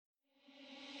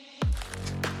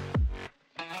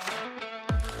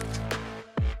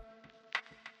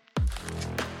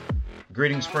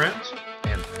Greetings, friends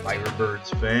and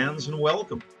Firebirds fans, and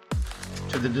welcome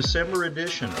to the December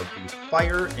edition of the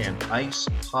Fire and Ice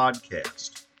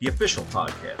podcast, the official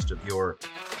podcast of your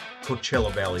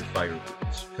Coachella Valley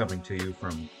Firebirds, coming to you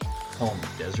from Palm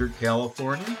Desert,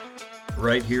 California,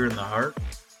 right here in the heart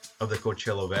of the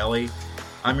Coachella Valley.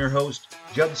 I'm your host,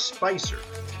 Judd Spicer,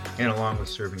 and along with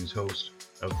serving as host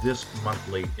of this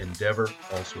monthly endeavor,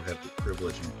 also have the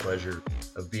privilege and pleasure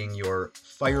of being your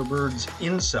Firebirds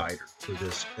insider for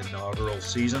this inaugural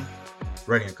season,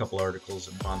 writing a couple articles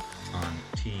a month on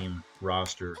team,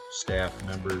 roster, staff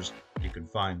members. You can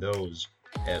find those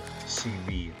at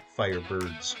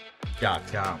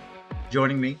cvfirebirds.com.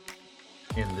 Joining me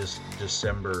in this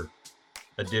December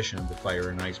edition of the Fire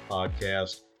and Ice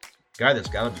podcast, guy that's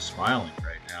got to be smiling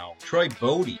right now, Troy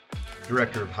Bodie,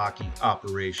 Director of Hockey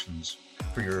Operations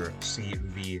for your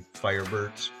CV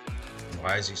Firebirds.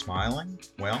 Why is he smiling?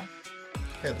 Well,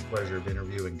 I had the pleasure of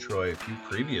interviewing Troy a few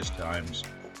previous times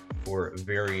for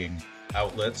varying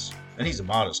outlets, and he's a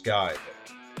modest guy,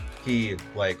 but he,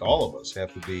 like all of us,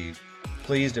 have to be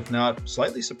pleased, if not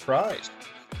slightly surprised,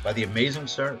 by the amazing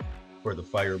start for the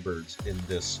Firebirds in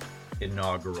this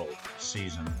inaugural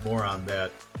season. More on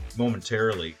that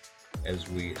momentarily as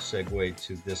we segue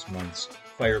to this month's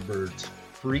Firebirds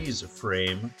freeze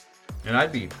frame. And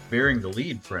I'd be bearing the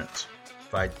lead, friends,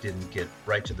 if I didn't get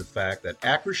right to the fact that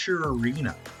Acrisure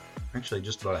Arena, actually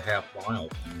just about a half mile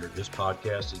from where this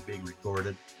podcast is being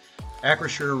recorded,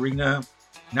 Acrisure Arena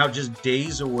now just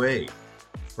days away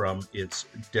from its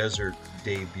desert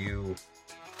debut.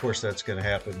 Of course, that's going to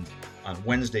happen on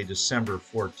Wednesday, December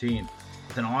 14th.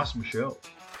 It's an awesome show.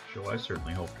 I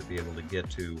certainly hope to be able to get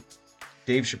to.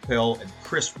 Dave Chappelle and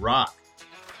Chris Rock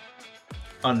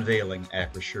unveiling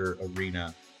Acrisure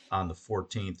Arena on the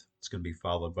 14th. It's going to be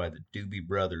followed by the Doobie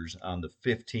Brothers on the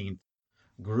 15th.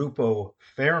 Grupo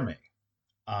Ferme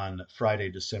on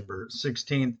Friday, December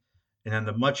 16th. And then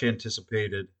the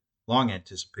long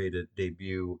anticipated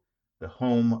debut, the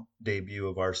home debut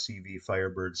of our CV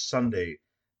Firebirds, Sunday,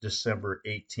 December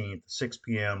 18th, 6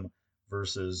 p.m.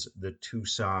 versus the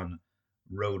Tucson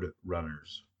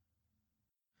Roadrunners.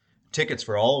 Tickets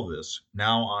for all of this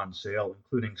now on sale,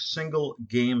 including single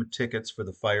game tickets for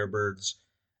the Firebirds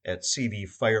at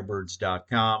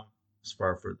cvfirebirds.com. As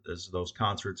far as those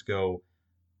concerts go,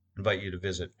 I invite you to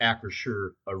visit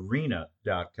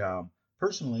acrissurearena.com.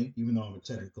 Personally, even though I'm a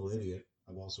technical idiot,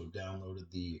 I've also downloaded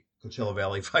the Coachella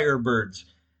Valley Firebirds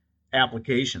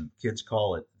application. Kids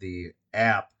call it the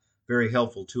app. Very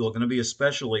helpful tool. Going to be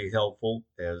especially helpful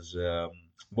as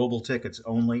mobile tickets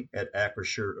only at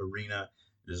Acrisure Arena.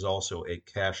 It is also a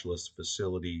cashless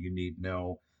facility. You need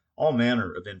know all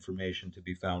manner of information to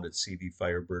be found at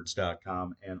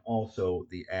cvfirebirds.com, and also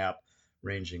the app,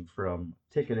 ranging from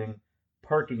ticketing,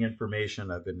 parking information.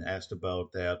 I've been asked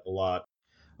about that a lot,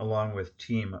 along with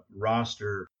team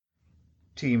roster,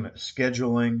 team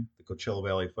scheduling, the Coachella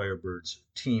Valley Firebirds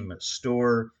team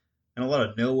store, and a lot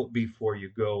of know before you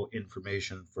go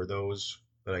information for those,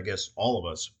 but I guess all of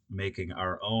us making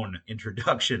our own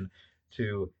introduction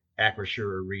to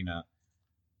Acrisure Arena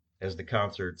as the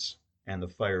concerts and the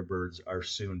Firebirds are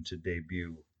soon to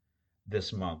debut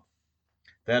this month.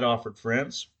 That offered,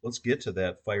 friends, let's get to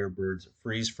that Firebirds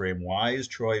freeze frame. Why is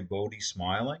Troy Bodie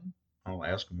smiling? I'll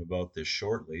ask him about this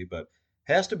shortly, but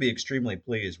has to be extremely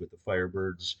pleased with the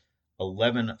Firebirds'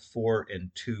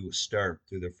 11-4-2 start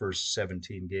through their first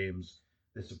 17 games.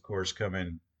 This, of course,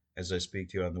 coming as I speak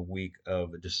to you on the week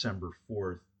of December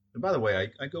 4th. And by the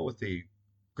way, I go with the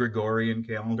Gregorian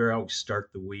calendar. I always start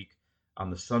the week on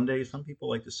the Sunday. Some people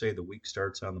like to say the week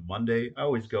starts on the Monday. I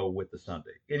always go with the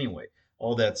Sunday. Anyway,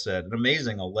 all that said, an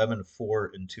amazing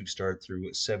 11-4-2 start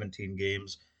through 17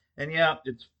 games. And yeah,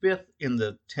 it's fifth in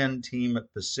the 10-team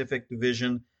Pacific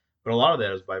Division, but a lot of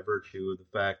that is by virtue of the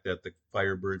fact that the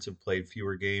Firebirds have played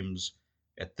fewer games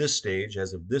at this stage,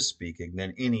 as of this speaking,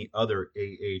 than any other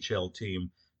AHL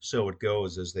team. So it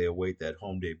goes as they await that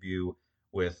home debut,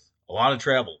 with a lot of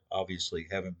travel, obviously,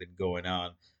 haven't been going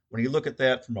on. When you look at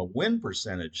that from a win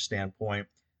percentage standpoint,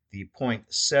 the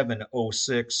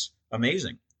 .706,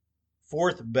 amazing.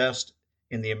 Fourth best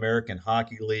in the American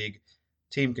Hockey League.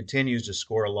 Team continues to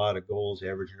score a lot of goals,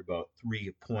 averaging about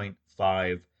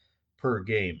 3.5 per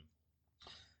game.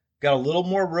 Got a little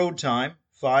more road time,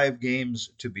 5 games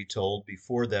to be told,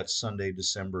 before that Sunday,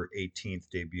 December 18th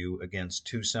debut against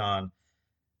Tucson.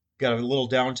 Got a little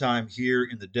downtime here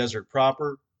in the desert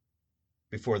proper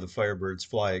before the Firebirds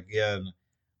fly again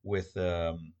with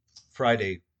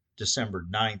Friday, December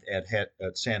 9th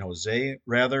at San Jose,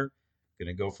 rather. Going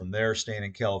to go from there, staying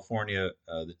in California,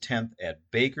 the 10th at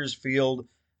Bakersfield.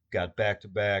 got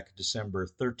back-to-back December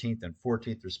 13th and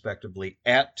 14th, respectively,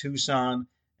 at Tucson,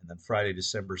 and then Friday,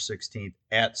 December 16th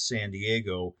at San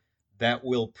Diego. That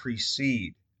will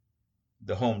precede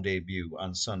the home debut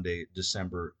on Sunday,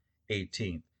 December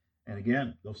 18th. And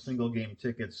again, those single game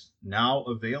tickets now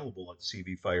available at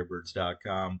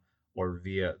cvfirebirds.com or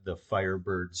via the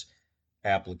Firebirds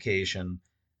application.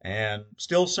 And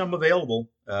still some available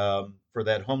for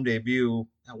that home debut.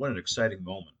 What an exciting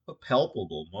moment, a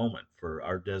palpable moment for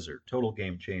our desert. Total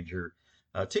game changer.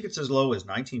 Tickets as low as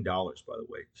 $19, by the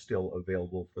way, still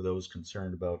available for those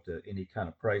concerned about any kind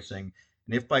of pricing.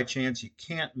 And if by chance you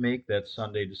can't make that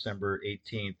Sunday, December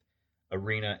 18th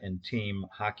arena and team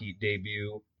hockey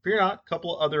debut, fear not, a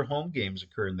couple of other home games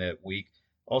occurring that week.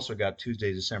 Also got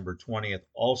Tuesday, December 20th,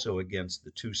 also against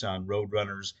the Tucson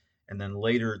Roadrunners. And then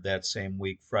later that same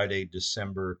week, Friday,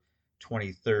 December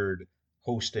 23rd,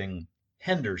 hosting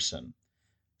Henderson.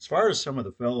 As far as some of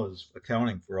the fellas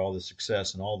accounting for all the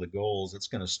success and all the goals, it's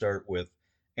going to start with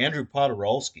Andrew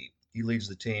Podoralski. He leads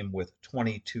the team with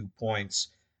 22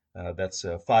 points. That's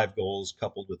 5 goals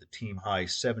coupled with a team high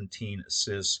 17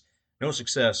 assists. No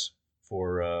success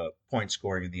for point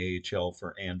scoring in the AHL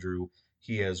for Andrew.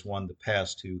 He has won the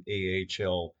past 2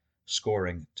 AHL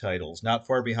scoring titles. Not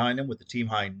far behind him with the team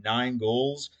high 9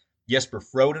 goals, Jesper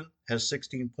Froden has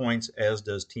 16 points, as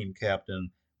does team captain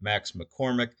Max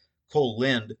McCormick. Cole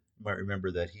Lind, you might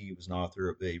remember that he was an author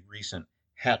of a recent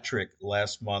hat trick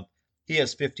last month. He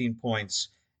has 15 points,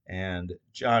 and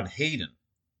John Hayden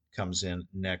comes in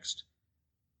next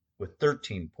with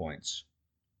 13 points.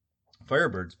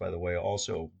 Firebirds, by the way,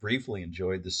 also briefly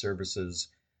enjoyed the services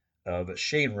of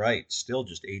Shane Wright, still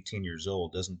just 18 years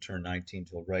old, doesn't turn 19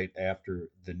 till right after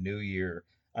the new year,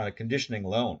 on a conditioning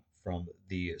loan from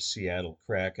the Seattle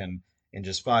Kraken. In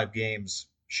just 5 games,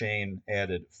 Shane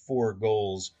added 4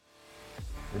 goals,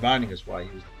 reminding us why he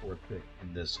was the 4th pick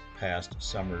in this past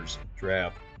summer's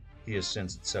draft. He has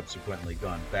since subsequently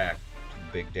gone back to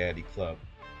the Big Daddy Club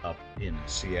up in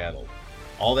Seattle.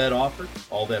 All that offered,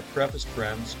 all that prefaced,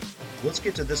 friends. Let's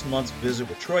get to this month's visit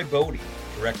with Troy Bodie,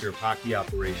 Director of Hockey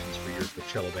Operations for your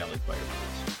Coachella Valley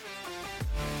Firebirds.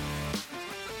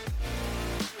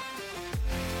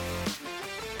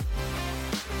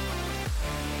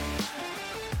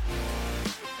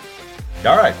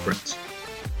 All right, friends.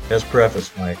 As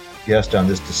prefaced, my guest on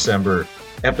this December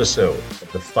episode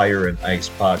of the Fire and Ice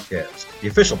podcast, the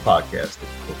official podcast of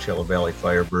Coachella Valley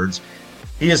Firebirds.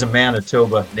 He is a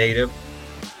Manitoba native,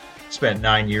 spent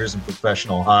 9 years in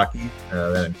professional hockey.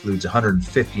 That includes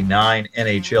 159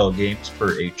 NHL games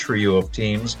for a trio of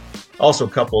teams, also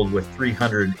coupled with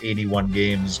 381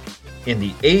 games in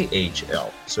the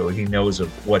AHL. So he knows of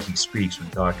what he speaks when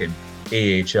talking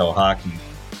AHL hockey.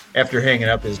 After hanging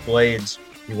up his blades,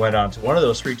 he went on to one of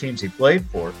those 3 teams he played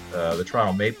for, the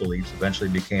Toronto Maple Leafs, eventually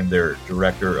became their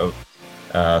director of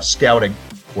scouting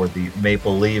for the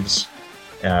Maple Leafs.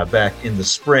 Back in the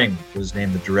spring, was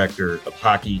named the Director of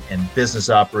Hockey and Business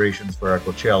Operations for our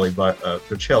Coachella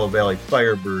Valley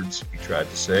Firebirds, he tried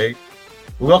to say.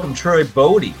 We welcome Troy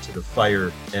Bodie to the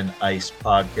Fire and Ice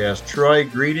podcast. Troy,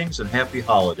 greetings and happy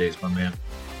holidays, my man.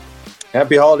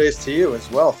 Happy holidays to you as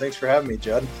well. Thanks for having me,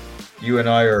 Judd. You and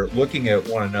I are looking at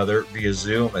one another via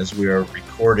Zoom as we are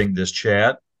recording this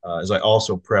chat. As I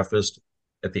also prefaced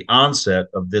at the onset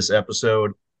of this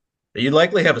episode, that you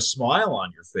likely have a smile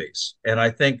on your face, and I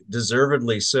think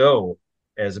deservedly so,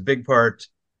 as a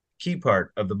key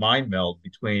part of the mind meld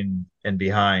between and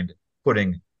behind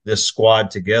putting this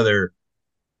squad together.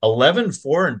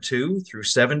 11-4-2 through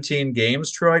 17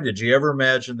 games, Troy. Did you ever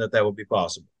imagine that would be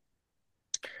possible?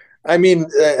 I mean,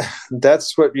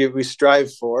 that's what we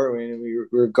strive for. I mean,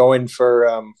 we're going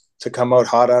for to come out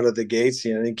hot out of the gates.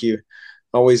 I think you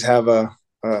always have a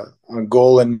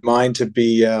goal in mind to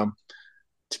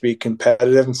be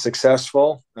competitive and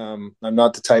successful. I'm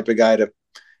not the type of guy to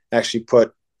actually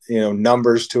put,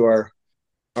 numbers to our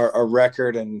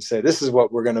record and say, this is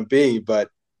what we're going to be. But,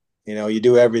 you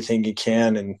do everything you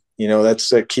can. And,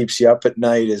 that's what keeps you up at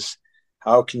night is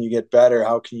how can you get better?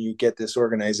 How can you get this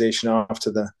organization off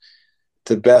to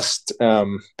the best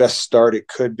start it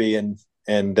could be?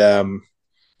 And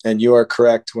you are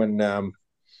correct when,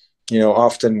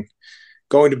 often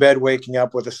going to bed, waking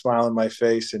up with a smile on my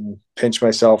face and pinch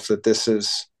myself that this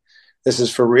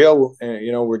is for real.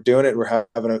 We're doing it. We're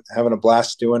having a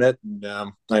blast doing it.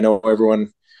 And I know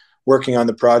everyone working on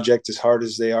the project as hard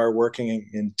as they are working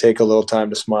and take a little time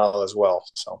to smile as well.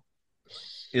 So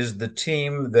is the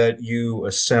team that you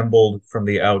assembled from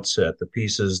the outset, the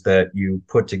pieces that you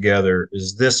put together,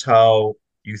 is this how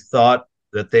you thought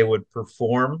that they would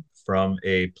perform from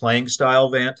a playing style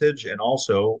vantage, and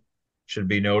also, should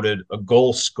be noted, a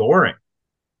goal scoring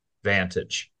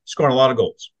vantage? Scoring a lot of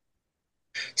goals.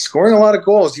 Scoring a lot of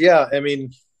goals. Yeah. I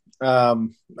mean,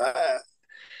 um,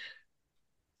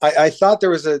 I thought there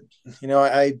was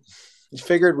I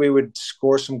figured we would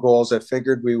score some goals. I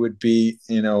figured we would be,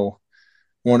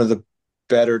 one of the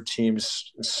better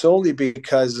teams solely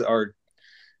because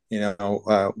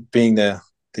being the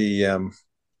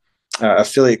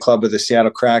affiliate club of the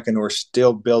Seattle Kraken, who are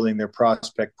still building their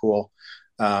prospect pool.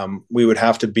 We would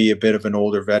have to be a bit of an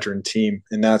older veteran team,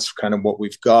 and that's kind of what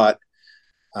we've got.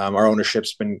 Our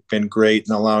ownership's been great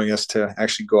in allowing us to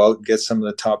actually go out and get some of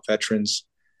the top veterans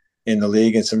in the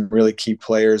league and some really key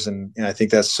players, and I think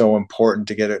that's so important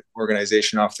to get an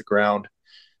organization off the ground.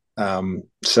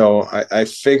 So I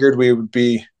figured we would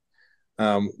be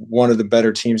one of the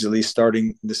better teams, at least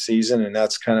starting the season, and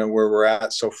that's kind of where we're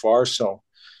at so far. So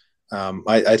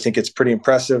I think it's pretty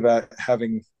impressive at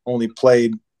having only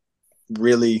played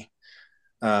really,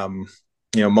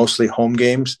 mostly home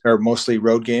games or mostly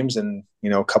road games, and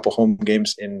a couple home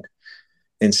games in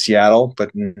Seattle,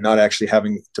 but not actually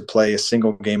having to play a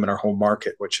single game in our home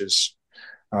market, which is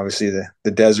obviously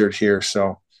the desert here.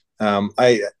 So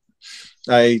I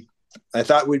I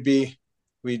thought we'd be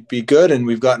good, and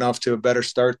we've gotten off to a better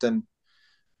start than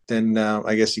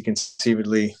I guess you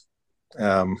conceivably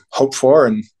hope for,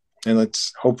 and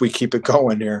let's hope we keep it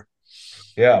going here.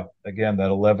 Yeah, again, that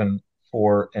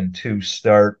 11-4-2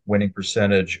 start, winning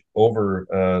percentage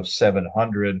over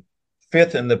 700,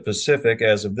 fifth in the Pacific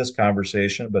as of this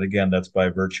conversation. But again, that's by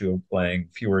virtue of playing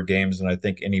fewer games than I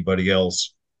think anybody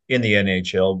else in the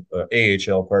NHL,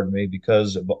 AHL, pardon me,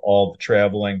 because of all the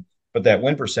traveling. But that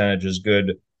win percentage is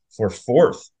good for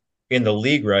fourth in the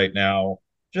league right now.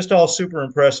 Just all super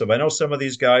impressive. I know some of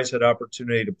these guys had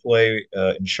opportunity to play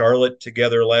in Charlotte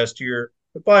together last year,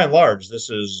 but by and large, this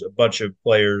is a bunch of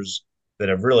players that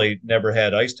have really never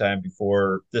had ice time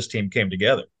before this team came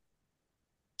together.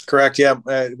 Correct. Yeah,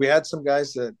 we had some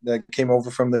guys that came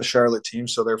over from the Charlotte team,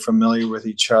 so they're familiar with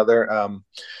each other.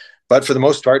 But for the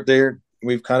most part,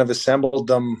 we've kind of assembled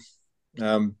them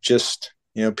just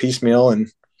piecemeal,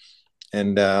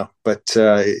 in a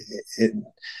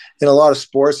lot of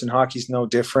sports, and hockey's no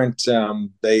different.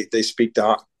 They speak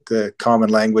the common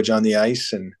language on the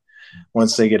ice, and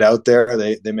once they get out there,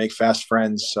 they make fast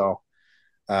friends. So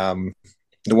um,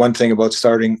 the one thing about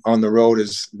starting on the road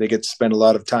is they get to spend a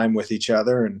lot of time with each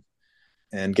other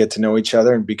and get to know each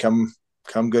other and become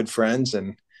good friends.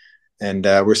 And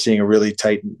we're seeing a really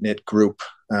tight knit group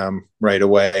right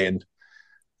away,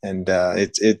 and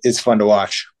it's fun to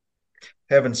watch.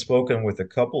 Having spoken with a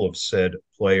couple of said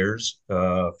players,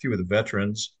 a few of the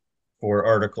veterans, for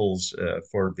articles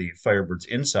for the Firebirds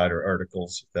Insider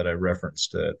articles that I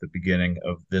referenced at the beginning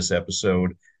of this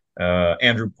episode.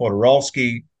 Andrew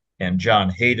Podorowski and John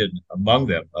Hayden among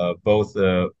them, both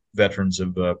veterans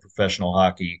of professional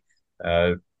hockey.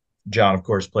 John, of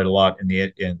course, played a lot in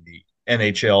the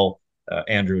NHL.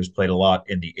 Andrew has played a lot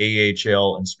in the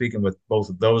AHL. And speaking with both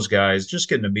of those guys, just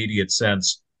get an immediate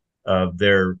sense of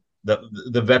the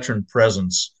veteran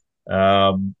presence.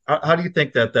 How do you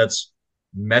think that's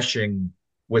meshing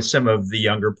with some of the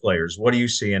younger players? What are you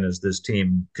seeing as this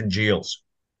team congeals?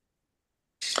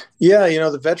 Yeah,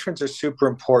 the veterans are super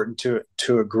important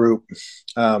to a group,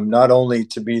 not only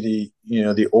to be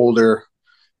the older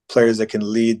players that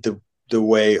can lead the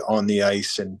way on the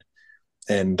ice, and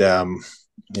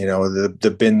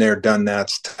the been there done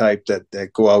that type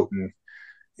that go out and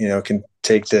can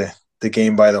take the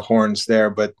game by the horns there,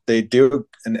 but they do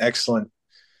an excellent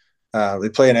they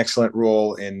play an excellent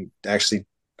role in actually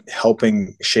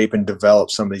helping shape and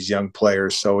develop some of these young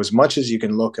players. So as much as you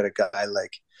can look at a guy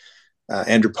like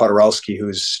Andrew Podorowski,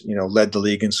 who's led the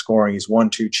league in scoring, he's won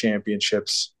 2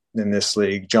 championships in this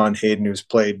league. John Hayden, who's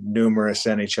played numerous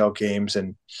NHL games,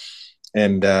 and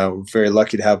very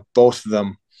lucky to have both of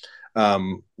them.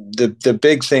 The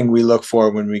big thing we look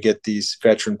for when we get these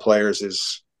veteran players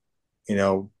is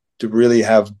to really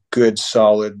have good,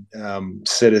 solid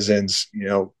citizens,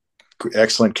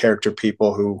 excellent character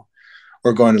people who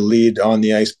are going to lead on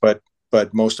the ice, but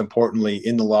most importantly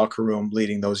in the locker room,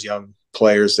 leading those young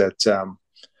players that are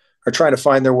trying to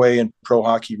find their way in pro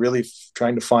hockey, really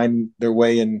trying to find their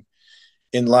way in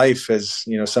life. As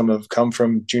some have come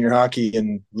from junior hockey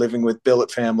and living with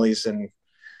billet families, and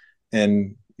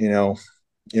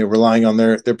relying on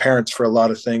their parents for a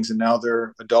lot of things, and now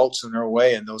they're adults in their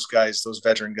way, and those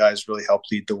veteran guys really help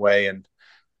lead the way, and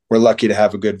we're lucky to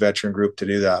have a good veteran group to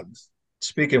do that.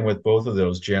 Speaking with both of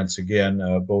those gents again,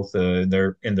 both in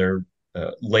their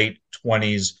late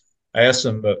 20s, I asked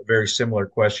them a very similar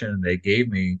question, and they gave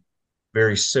me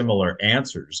very similar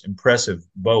answers. Impressive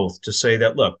both, to say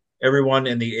that, look, everyone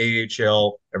in the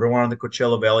AHL, everyone on the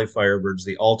Coachella Valley Firebirds,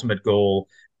 the ultimate goal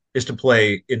is to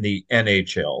play in the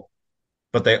NHL.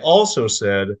 But they also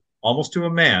said, almost to a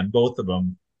man, both of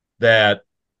them, that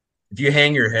if you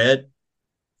hang your head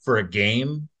for a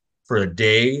game, for a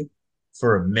day,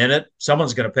 for a minute,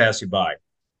 someone's going to pass you by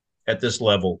at this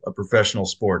level of professional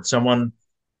sport. Someone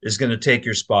is going to take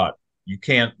your spot. You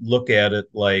can't look at it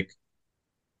like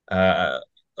uh,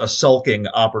 a sulking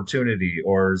opportunity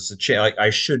or like I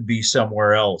should be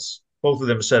somewhere else. Both of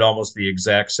them said almost the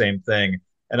exact same thing.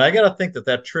 And I got to think that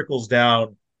that trickles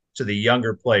down to the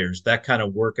younger players, that kind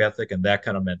of work ethic and that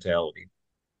kind of mentality.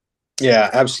 Yeah,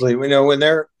 absolutely. We know when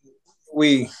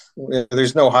we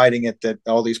there's no hiding it that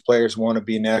all these players want to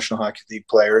be National Hockey League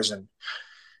players,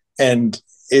 and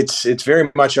it's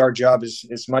very much our job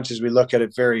as much as we look at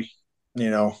it very, you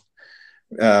know,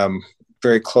 um,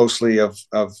 very closely of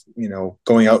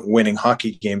going out and winning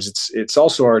hockey games. It's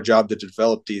also our job to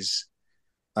develop these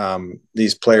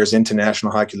players into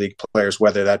National Hockey League players,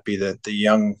 whether that be the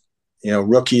young,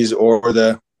 rookies or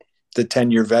the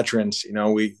 10-year veterans.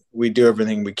 We do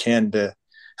everything we can to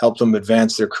help them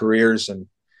advance their careers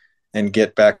and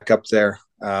get back up there.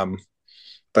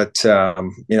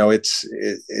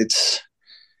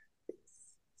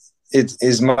 It's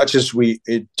as much as we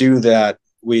do that,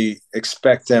 we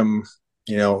expect them,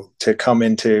 to come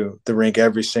into the rink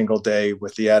every single day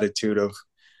with the attitude of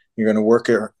you're going to work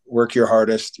your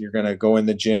hardest. You're going to go in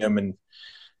the gym and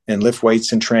lift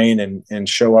weights and train and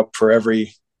show up for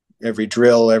every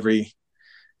drill, every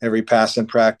pass in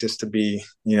practice to be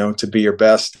your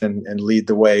best and lead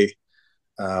the way,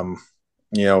 for,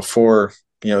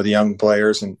 the young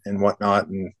players and whatnot.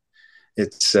 And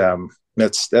it's,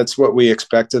 that's what we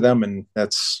expect of them. And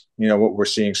that's, what we're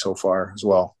seeing so far as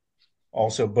well.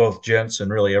 Also, both gents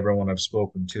and really everyone I've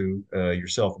spoken to,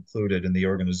 yourself included in the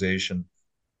organization,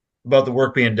 about the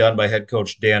work being done by head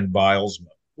coach Dan Bilesman.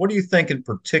 What do you think in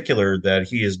particular that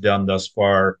he has done thus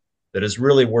far that is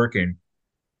really working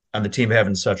on the team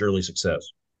having such early success?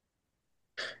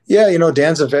 Yeah,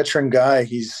 Dan's a veteran guy.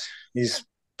 He's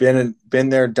been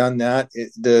there, done that.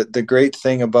 The great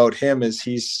thing about him is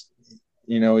he's,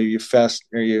 you fast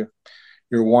or you're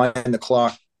winding the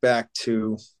clock back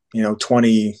to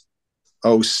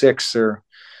 2006 or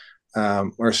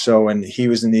so, and he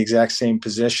was in the exact same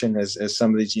position as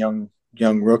some of these young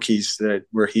rookies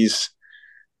where he is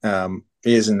in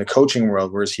the coaching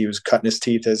world, whereas he was cutting his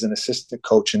teeth as an assistant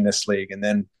coach in this league, and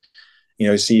then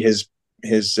see his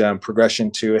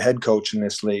progression to a head coach in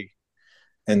this league,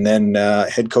 and then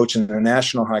head coach in the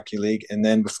National Hockey League, and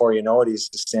then before you know it, he's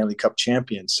the Stanley Cup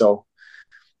champion. So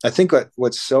I think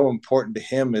what's so important to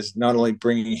him is not only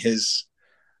bringing his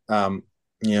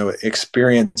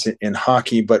experience in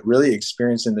hockey, but really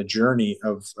experience in the journey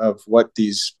of what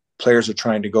these players are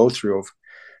trying to go through, of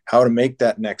how to make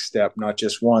that next step, not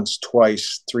just once,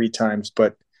 twice, three times,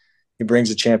 but he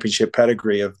brings a championship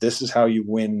pedigree of this is how you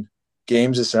win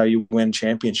games, this is how you win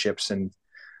championships. And,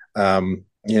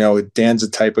 Dan's the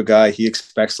type of guy, he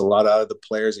expects a lot out of the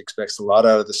players, expects a lot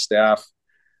out of the staff.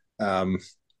 We're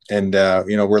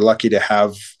lucky to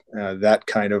have that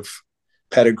kind of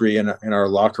pedigree in our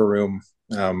locker room.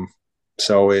 I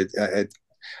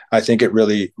think it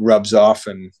really rubs off,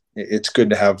 and it's good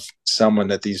to have someone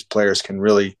that these players can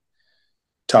really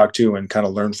talk to and kind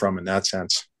of learn from in that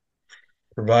sense.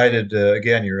 Provided,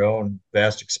 again, your own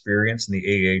vast experience in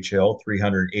the AHL,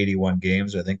 381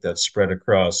 games. I think that's spread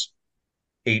across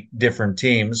 8 different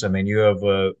teams. I mean, you have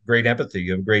a great empathy,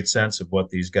 you have a great sense of what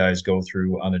these guys go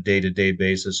through on a day-to-day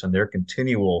basis and their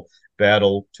continual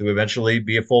battle to eventually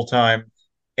be a full-time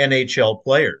NHL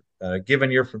player.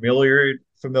 Given your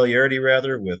familiarity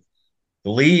rather with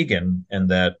the league and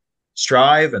that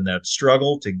strive and that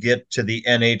struggle to get to the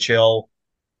NHL,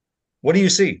 what do you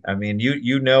see? I mean,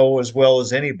 you know as well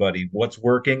as anybody what's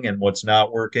working and what's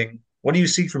not working. What do you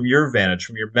see from your vantage,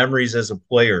 from your memories as a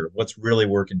player? What's really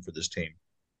working for this team?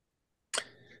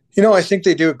 I think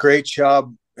they do a great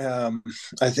job. I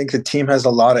think the team has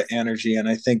a lot of energy, and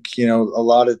I think a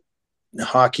lot of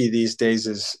hockey these days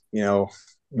is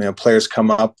players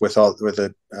come up with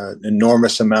an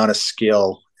enormous amount of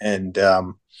skill, and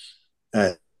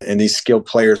these skilled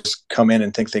players come in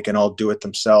and think they can all do it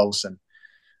themselves. And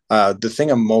the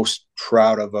thing I'm most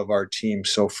proud of our team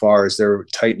so far is they're a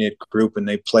tight knit group, and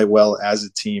they play well as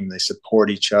a team. They support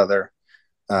each other,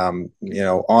 on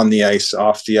the ice,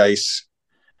 off the ice,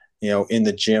 in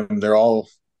the gym. They're all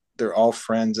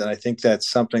friends, and I think that's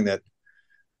something that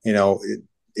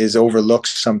is overlooked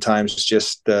sometimes.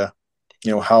 Just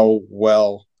how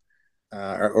well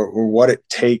or what it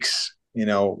takes,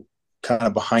 kind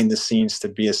of behind the scenes to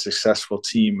be a successful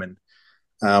team. And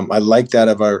I like that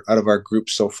of our out of our group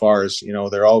so far. Is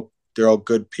they're all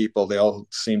good people. They all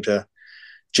seem to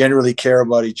generally care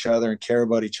about each other and care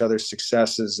about each other's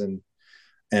successes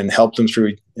and help each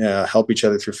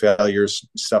other through failures,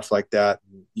 stuff like that.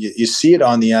 You see it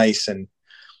on the ice, and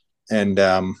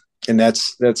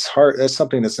that's hard. That's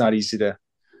something that's not easy to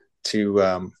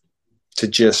to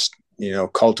just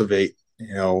cultivate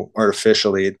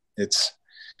artificially. It's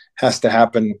has to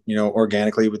happen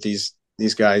organically with these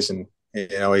guys, and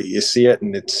you see it,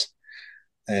 and it's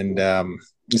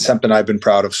something I've been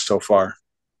proud of so far.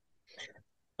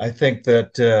 I think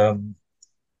that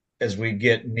as we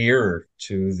get nearer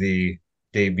to the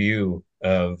debut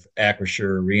of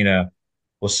Acrisure Arena,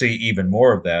 we'll see even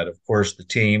more of that. Of course, the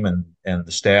team and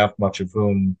the staff, much of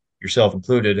whom yourself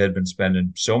included, had been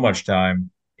spending so much time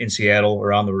in Seattle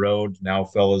or on the road. Now,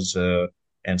 fellas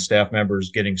and staff members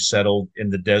getting settled in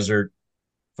the desert.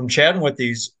 From chatting with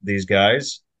these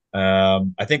guys,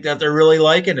 I think that they're really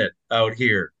liking it out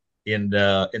here in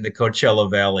the Coachella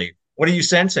Valley. What are you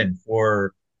sensing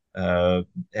for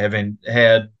having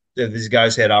had these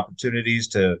guys had opportunities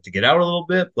to get out a little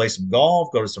bit, play some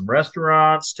golf, go to some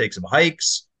restaurants, take some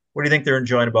hikes? What do you think they're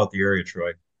enjoying about the area,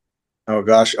 Troy? Oh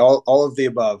gosh, all of the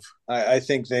above. I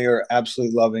think they are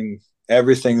absolutely loving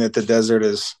everything that the desert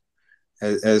has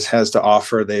to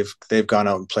offer. They've gone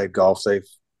out and played golf. They've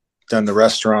done the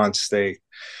restaurants.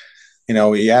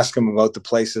 We ask them about the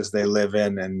places they live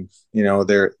in, and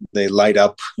they light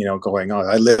up. Going, oh,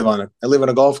 I live on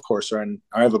a golf course, or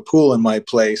I have a pool in my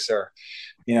place, or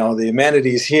the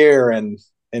amenities here and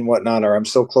whatnot. Or I'm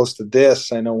so close to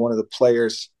this. I know one of the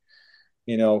players,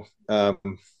 you know, um,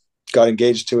 got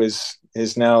engaged to his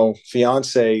now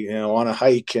fiance, on a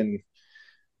hike, and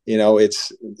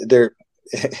it's there.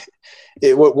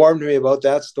 What warmed me about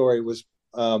that story was,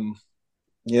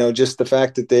 just the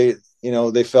fact that they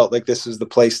felt like this is the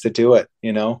place to do it.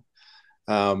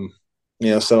 Um,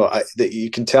 so that you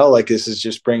can tell like this is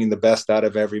just bringing the best out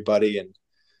of everybody, and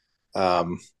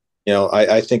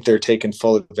I think they're taking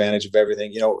full advantage of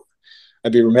everything.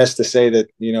 I'd be remiss to say that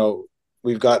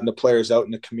we've gotten the players out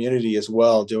in the community as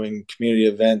well, doing community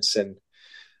events, and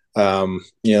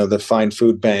the Fine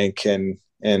Food Bank, and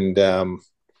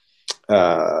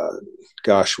uh,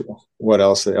 gosh, what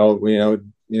else? Oh,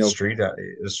 Street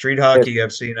street hockey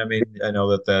I've seen. I mean, I know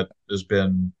that has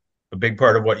been a big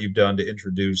part of what you've done to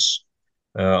introduce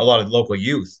a lot of local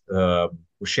youth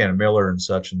with Shannon Miller and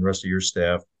such, and the rest of your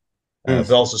staff.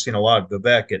 I've also seen a lot of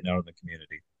Quebec getting out in the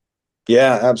community.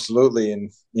 yeah, absolutely,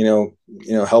 and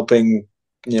helping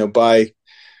buy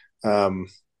um,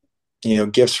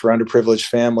 gifts for underprivileged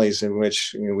families, in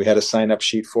which we had a sign up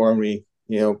sheet for, and we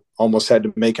almost had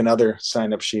to make another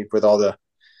sign up sheet with all the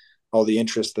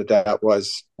interest that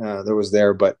was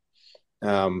there. But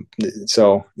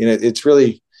so it's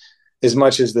really, as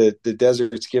much as the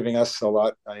desert's giving us a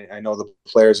lot, I know the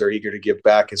players are eager to give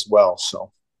back as well.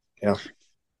 So yeah.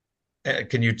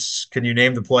 Can you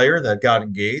name the player that got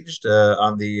engaged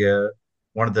on the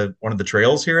one of the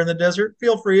trails here in the desert?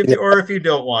 Feel free if you, or if you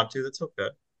don't want to, that's okay.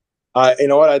 You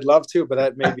know what? I'd love to, but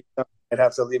that may be something I'd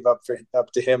have to leave up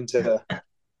to him to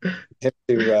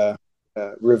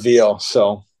reveal.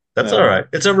 So That's all right.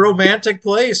 It's a romantic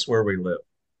place where we live.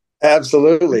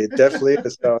 absolutely, it definitely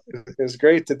is. So it was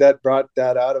great that brought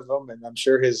that out of him, and I'm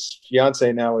sure his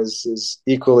fiance now is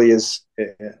equally as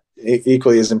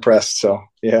impressed. So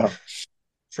yeah.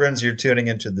 Friends, you're tuning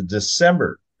into the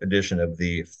December edition of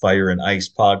the Fire and Ice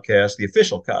podcast, the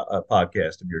official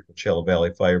podcast of your Coachella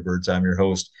Valley Firebirds. I'm your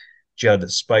host, Judd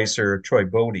Spicer. Troy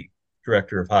Bodie,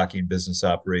 Director of Hockey and Business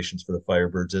Operations for the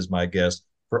Firebirds, is my guest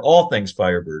for all things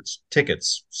Firebirds,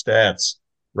 tickets, stats,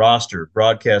 roster,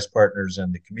 broadcast partners,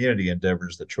 and the community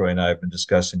endeavors that Troy and I have been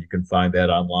discussing. You can find that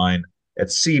online at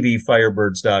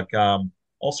cvfirebirds.com.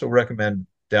 Also recommend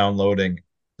downloading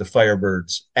the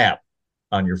Firebirds app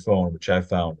on your phone, which I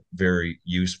found very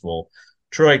useful.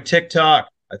 Troy, TikTok.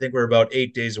 I think we're about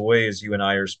 8 days away as you and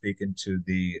I are speaking to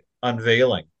the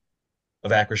unveiling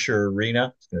of Acrisure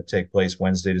Arena. It's going to take place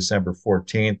Wednesday, December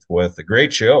 14th with a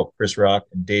great show. Chris Rock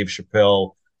and Dave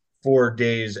Chappelle. 4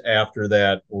 days after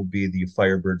that will be the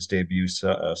Firebirds debut,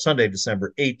 Sunday,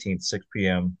 December 18th, 6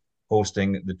 p.m.,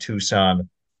 hosting the Tucson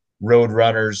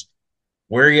Roadrunners.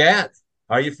 Where are you at?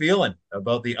 How are you feeling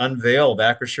about the unveil of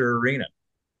Acrisure Arena?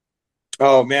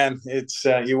 Oh man, it's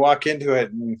you walk into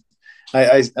it, and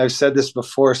I've said this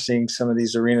before. Seeing some of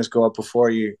these arenas go up before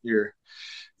you're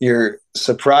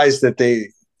surprised that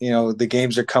the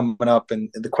games are coming up, and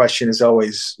the question is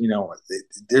always,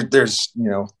 there's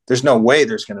no way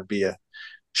there's going to be a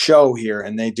show here,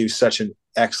 and they do such an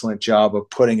excellent job of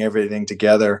putting everything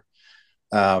together.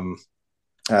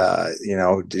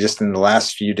 just in the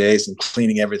last few days and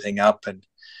cleaning everything up, and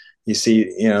you see,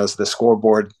 the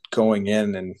scoreboard going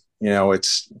in, and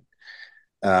it's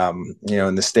and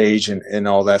the stage and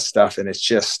all that stuff, and it's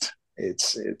just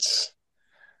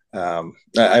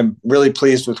I'm really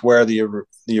pleased with where the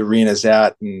arena's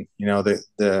at, and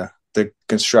the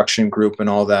construction group and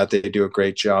all that. They do a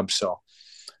great job. So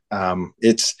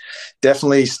it's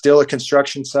definitely still a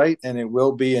construction site, and it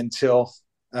will be until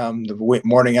the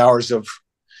morning hours of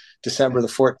December the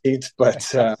 14th.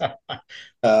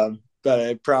 But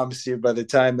I promise you, by the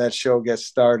time that show gets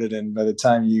started, and by the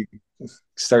time you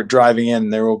start driving in,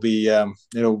 there will be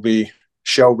it'll be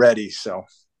show ready. So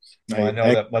Well, I know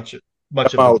I that much of come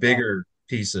the out. bigger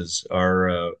pieces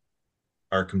are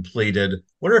completed.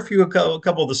 What are a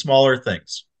couple of the smaller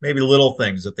things, maybe little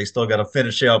things that they still got to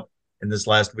finish up in this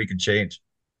last week and change?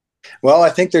 Well, I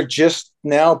think they're just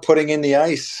now putting in the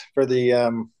ice for the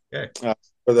Okay. uh,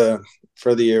 for the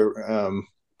for the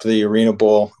for the Arena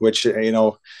Bowl, which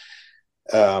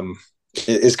um,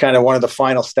 is kind of one of the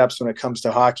final steps when it comes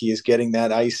to hockey, is getting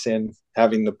that ice in,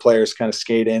 having the players kind of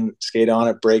skate on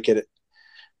it, break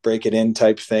it in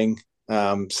type thing.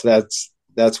 So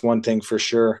that's one thing for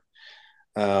sure.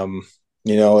 A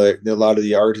lot of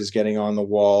the art is getting on the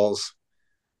walls,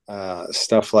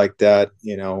 stuff like that.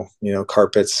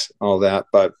 Carpets, all that.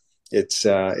 But it's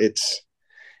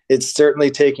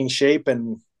certainly taking shape,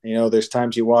 and there's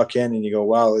times you walk in and you go,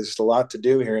 wow, there's a lot to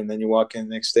do here, and then you walk in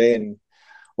the next day and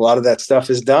a lot of that stuff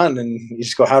is done, and you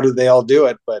just go, how did they all do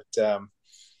it? But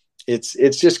it's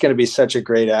just going to be such a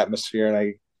great atmosphere, and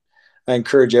I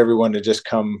encourage everyone to just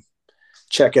come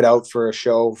check it out for a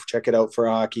show, check it out for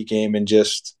a hockey game, and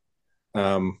just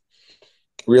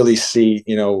really see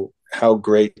how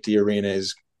great the arena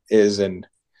is, and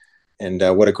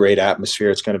what a great atmosphere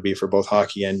it's going to be for both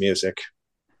hockey and music.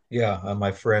 Yeah,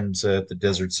 my friends at the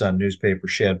Desert Sun newspaper,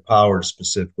 Shad Powers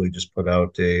specifically, just put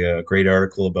out a great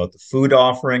article about the food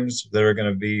offerings that are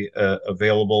going to be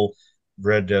available.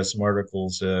 Read some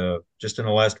articles just in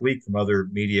the last week from other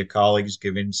media colleagues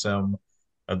giving some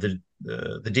of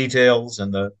the details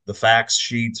and the facts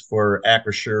sheets for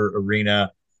Acrisure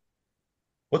Arena.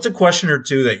 What's a question or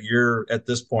two that you're at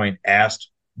this point asked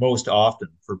most often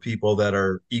for people that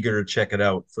are eager to check it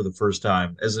out for the first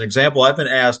time? As an example, I've been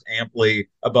asked amply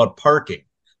about parking.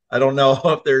 I don't know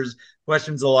if there's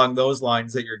questions along those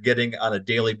lines that you're getting on a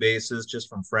daily basis just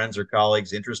from friends or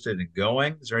colleagues interested in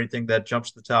going. Is there anything that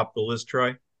jumps to the top of the list,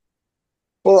 Troy?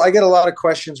 Well, I get a lot of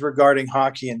questions regarding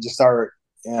hockey and just our,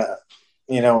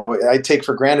 I take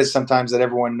for granted sometimes that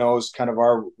everyone knows kind of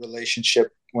our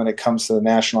relationship when it comes to the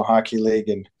National Hockey League.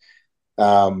 And,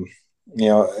 um,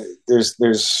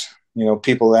 there's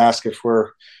people ask if we're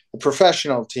a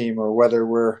professional team or whether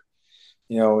we're,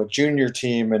 a junior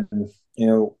team, and,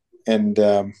 and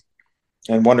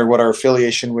wonder what our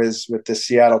affiliation was with the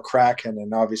Seattle Kraken.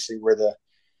 And obviously we're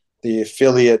the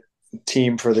affiliate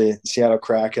team for the Seattle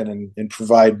Kraken, and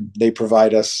they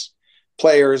provide us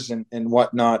players and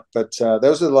whatnot. But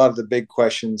those are a lot of the big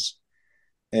questions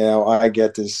I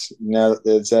get is now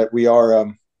is that we are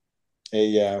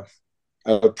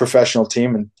a professional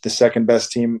team and the second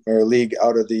best team or league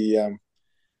out of the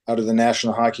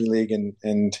National Hockey League, and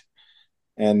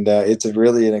it's a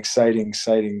really an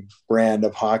exciting brand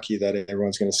of hockey that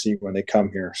everyone's going to see when they come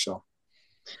here. So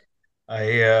I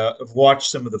have watched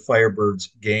some of the Firebirds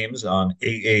games on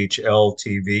AHL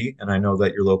TV, and I know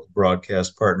that your local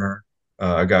broadcast partner,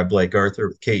 a guy Blake Arthur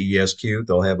with KESQ,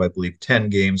 they'll have, I believe, 10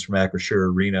 games from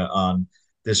Acrisure Arena on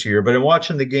this year. But in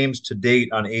watching the games to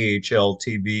date on AHL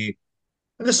TV,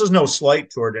 and this is no slight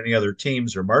toward any other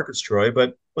teams or markets, Troy,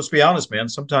 but let's be honest, man,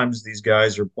 sometimes these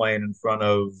guys are playing in front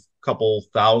of a couple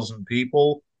thousand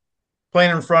people.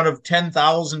 Playing in front of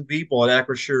 10,000 people at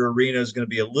Acrisure Arena is going to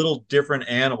be a little different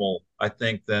animal, I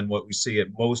think, than what we see at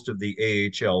most of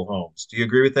the AHL homes. Do you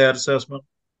agree with that assessment?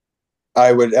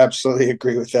 I would absolutely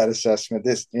agree with that assessment.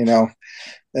 There's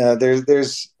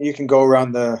you can go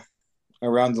around the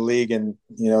league, and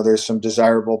there's some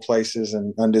desirable places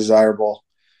and undesirable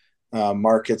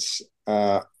markets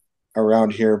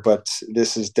around here, but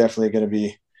this is definitely going to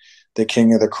be the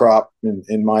king of the crop,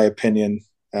 in my opinion.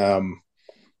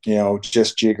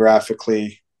 Just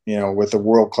geographically, with a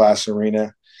world class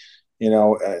arena,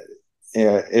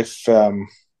 if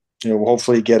we'll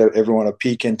hopefully get everyone a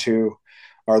peek into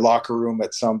our locker room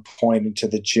at some point, into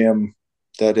the gym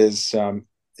that is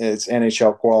it's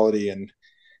NHL quality, and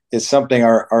it's something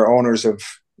our owners have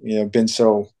been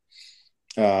so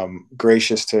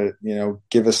gracious to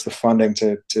give us the funding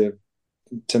to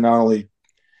not only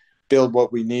build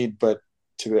what we need, but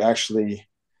to actually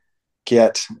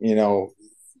get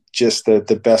just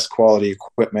the best quality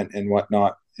equipment and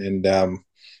whatnot. And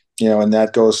and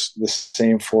that goes the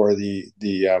same for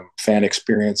the fan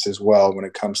experience as well when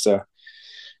it comes to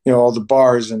all the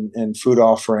bars and food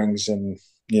offerings and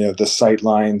the sight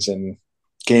lines and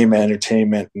game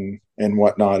entertainment and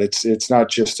whatnot. It's not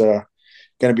just going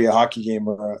to be a hockey game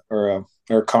or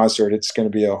a concert. It's going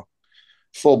to be a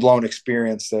full blown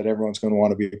experience that everyone's going to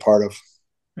want to be a part of.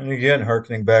 And again,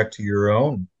 harkening back to your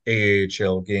own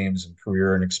AHL games and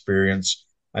career and experience,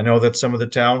 I know that some of the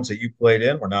towns that you played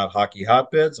in were not hockey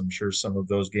hotbeds. I'm sure some of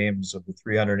those games of the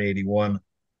 381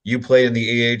 you played in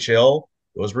the AHL,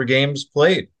 those were games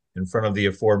played in front of the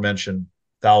aforementioned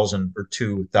 1,000 or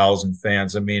 2,000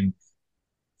 fans. I mean,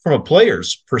 from a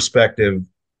player's perspective,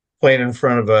 playing in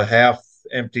front of a half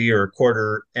empty or a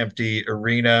quarter empty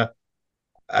arena,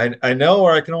 I know,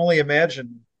 or I can only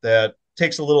imagine that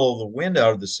takes a little of the wind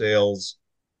out of the sails.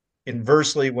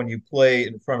 Inversely, when you play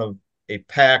in front of a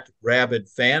packed, rabid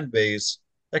fan base,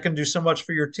 that can do so much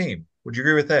for your team. Would you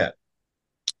agree with that?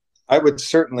 I would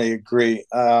certainly agree.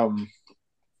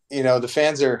 The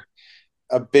fans are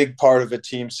a big part of a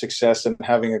team's success, and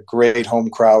having a great home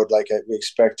crowd like we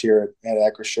expect here at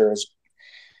Acrisure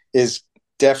is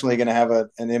definitely going to have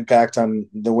an impact on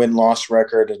the win-loss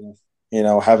record. And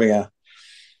having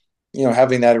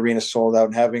that arena sold out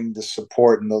and having the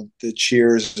support and the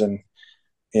cheers and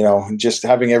just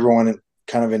having everyone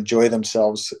kind of enjoy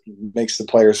themselves makes the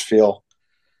players feel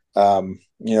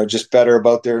just better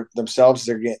about themselves,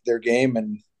 their game,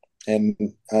 and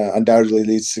undoubtedly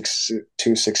leads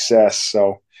to success.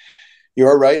 So you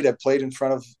are right. I played in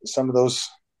front of some of those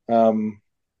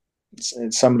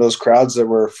crowds that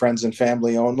were friends and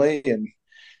family only, and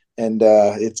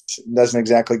it doesn't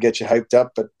exactly get you hyped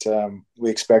up, but we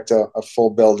expect a full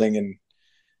building,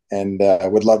 and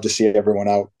would love to see everyone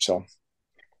out. So.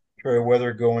 Troy,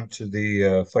 whether going to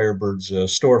the Firebirds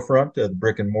storefront, the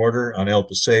brick and mortar on El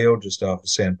Paseo, just off of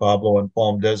San Pablo and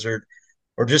Palm Desert,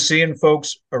 or just seeing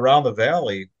folks around the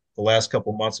valley, the last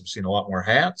couple of months, I've seen a lot more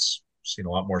hats, seen a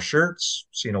lot more shirts,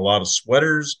 seen a lot of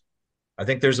sweaters. I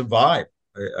think there's a vibe.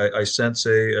 I sense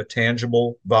a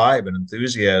tangible vibe and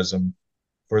enthusiasm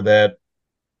for that,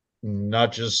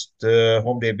 not just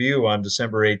home debut on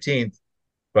December 18th,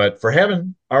 but for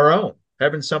having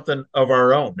something of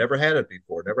our own. Never had it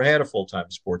before. Never had a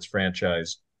full-time sports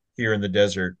franchise here in the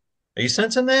desert. Are you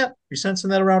sensing that? Are you sensing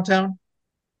that around town?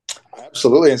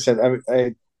 Absolutely. And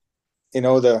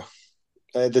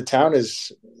the town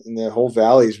is, and the whole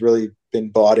valley has really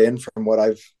been bought in from what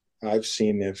I've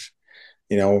seen. If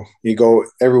you go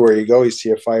everywhere you go, you see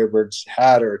a Firebirds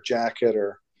hat or a jacket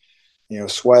or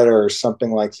sweater or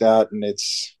something like that, and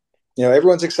it's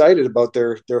everyone's excited about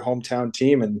their hometown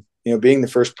team. And being the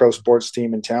first pro sports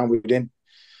team in town,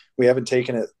 we haven't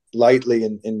taken it lightly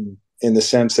in the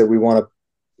sense that we want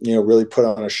to really put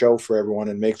on a show for everyone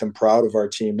and make them proud of our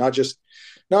team, not just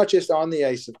on the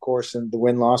ice, of course, and the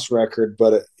win-loss record,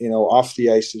 but off the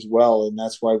ice as well. And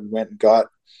that's why we went and got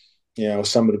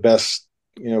some of the best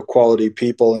quality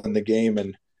people in the game,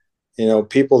 and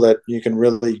people that you can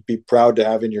really be proud to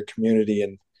have in your community,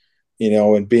 and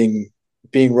and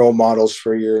being role models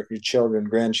for your children,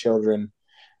 grandchildren,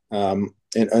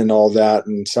 and all that,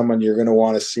 and someone you're going to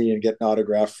want to see and get an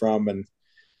autograph from.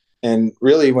 And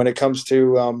really, when it comes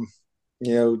to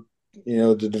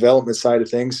the development side of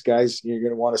things, guys, you're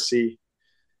going to want to see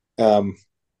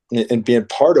and being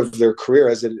part of their career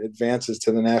as it advances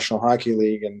to the National Hockey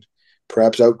League, and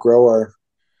perhaps outgrow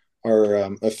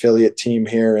our affiliate team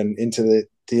here and into the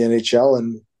NHL.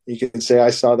 And you can say, I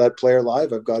saw that player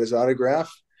live. I've got his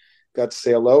autograph, got to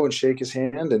say hello and shake his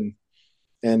hand.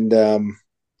 And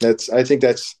I think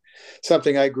that's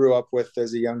something I grew up with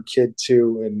as a young kid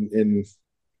too. And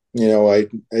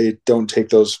I don't take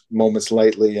those moments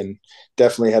lightly, and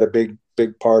definitely had a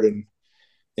big part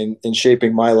in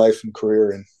shaping my life and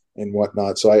career and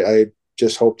whatnot. So I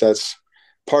just hope that's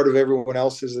part of everyone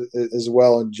else's as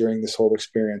well, and during this whole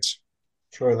experience.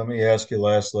 Troy, let me ask you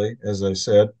lastly, as I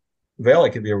said, Valley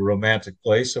can be a romantic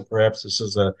place, so perhaps this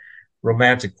is a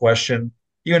romantic question.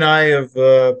 You and I have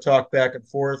talked back and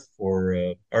forth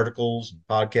for articles and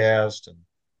podcasts and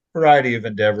a variety of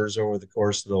endeavors over the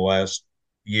course of the last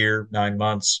year, 9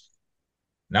 months.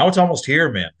 Now it's almost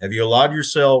here, man. Have you allowed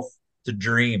yourself to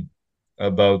dream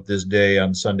about this day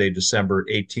on Sunday, December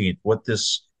 18th? What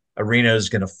this arena is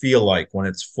going to feel like when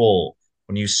it's full,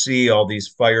 when you see all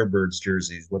these Firebirds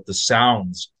jerseys, what the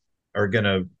sounds are going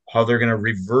to, how they're going to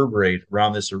reverberate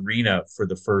around this arena for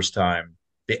the first time,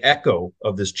 the echo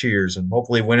of this cheers, and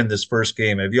hopefully winning this first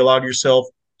game. Have you allowed yourself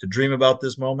to dream about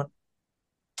this moment?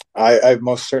 I've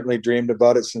most certainly dreamed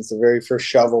about it since the very first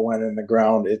shovel went in the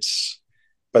ground. It's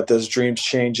but those dreams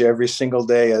change every single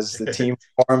day as the team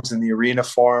forms and the arena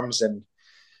forms, and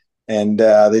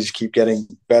they just keep getting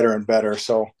better and better.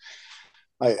 So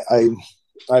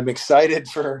I'm excited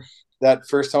for that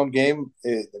first home game.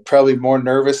 Probably more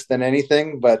nervous than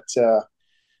anything, but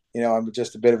I'm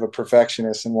just a bit of a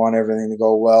perfectionist and want everything to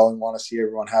go well and want to see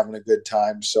everyone having a good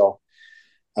time. So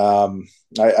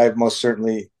I've most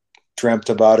certainly dreamt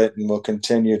about it and will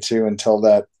continue to until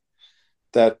that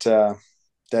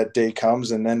day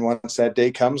comes. And then once that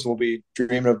day comes, we'll be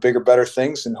dreaming of bigger, better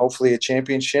things, and hopefully a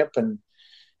championship and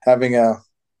having a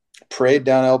parade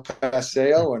down El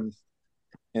Paseo. And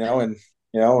I don't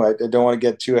want to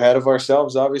get too ahead of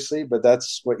ourselves, obviously, but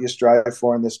that's what you strive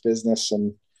for in this business.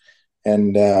 And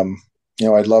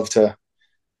I'd love to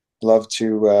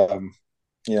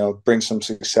bring some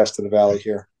success to the Valley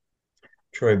here.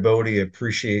 Troy Bodie,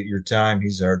 appreciate your time.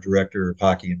 He's our Director of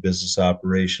Hockey and Business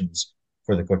Operations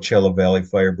for the Coachella Valley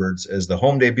Firebirds as the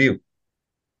home debut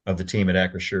of the team at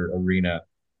Acrisure Arena.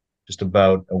 Just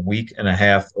about a week and a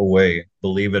half away,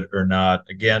 believe it or not.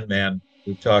 Again, man,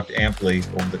 we've talked amply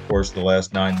over the course of the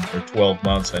last 9 or 12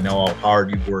 months. I know how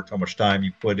hard you've worked, how much time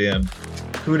you put in.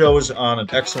 Kudos on an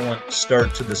excellent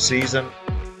start to the season,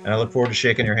 and I look forward to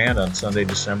shaking your hand on Sunday,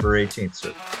 December 18th,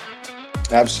 sir.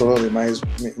 Absolutely.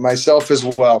 Myself as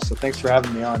well. So thanks for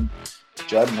having me on,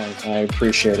 Judd, and I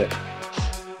appreciate it.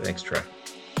 Thanks, Troy.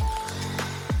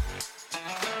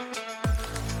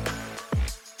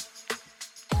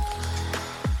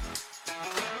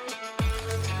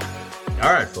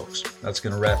 All right, folks, that's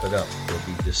going to wrap it up for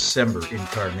the December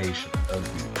incarnation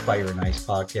of the Fire and Ice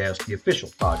podcast, the official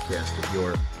podcast of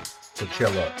your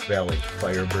Coachella Valley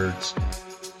Firebirds.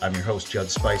 I'm your host, Judd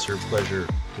Spicer. Pleasure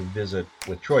to visit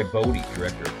with Troy Bodie,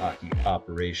 Director of Hockey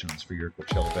Operations for your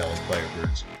Coachella Valley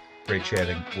Firebirds. Great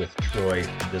chatting with Troy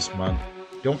this month.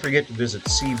 Don't forget to visit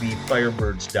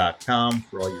cvfirebirds.com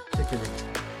for all your ticketing,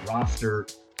 roster,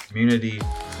 community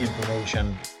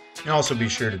information. And also be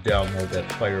sure to download that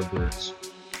Firebirds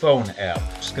phone app.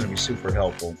 It's going to be super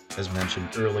helpful. As mentioned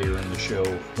earlier in the show,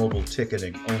 mobile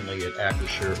ticketing only at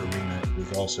Acrisure Arena. It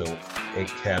is also a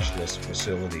cashless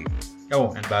facility.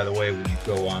 Oh, and by the way, when you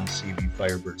go on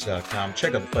cvfirebirds.com,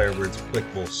 check out the Firebirds'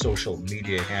 applicable social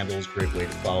media handles. Great way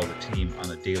to follow the team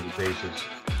on a daily basis.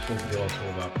 Hopefully also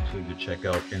an opportunity to check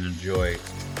out and enjoy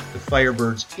the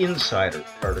Firebirds Insider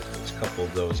articles, a couple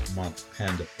of those a month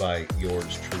penned by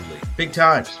yours truly. Big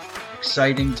times,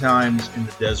 exciting times in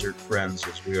the desert, friends,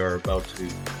 as we are about to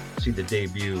see the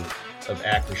debut of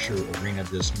Acrisure Arena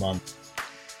this month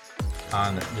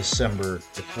on December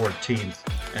the 14th,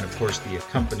 and of course the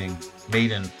accompanying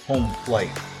maiden home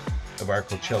flight of our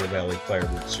Coachella Valley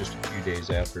Firebirds just a few days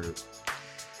after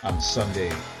on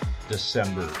Sunday,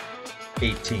 December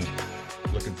 18th.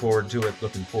 Looking forward to it.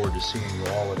 Looking forward to seeing you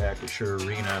all at Acrisure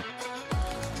Arena.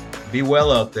 Be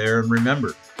well out there, and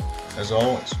remember, as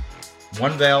always,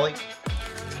 one Valley,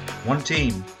 one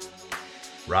team,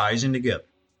 rising together.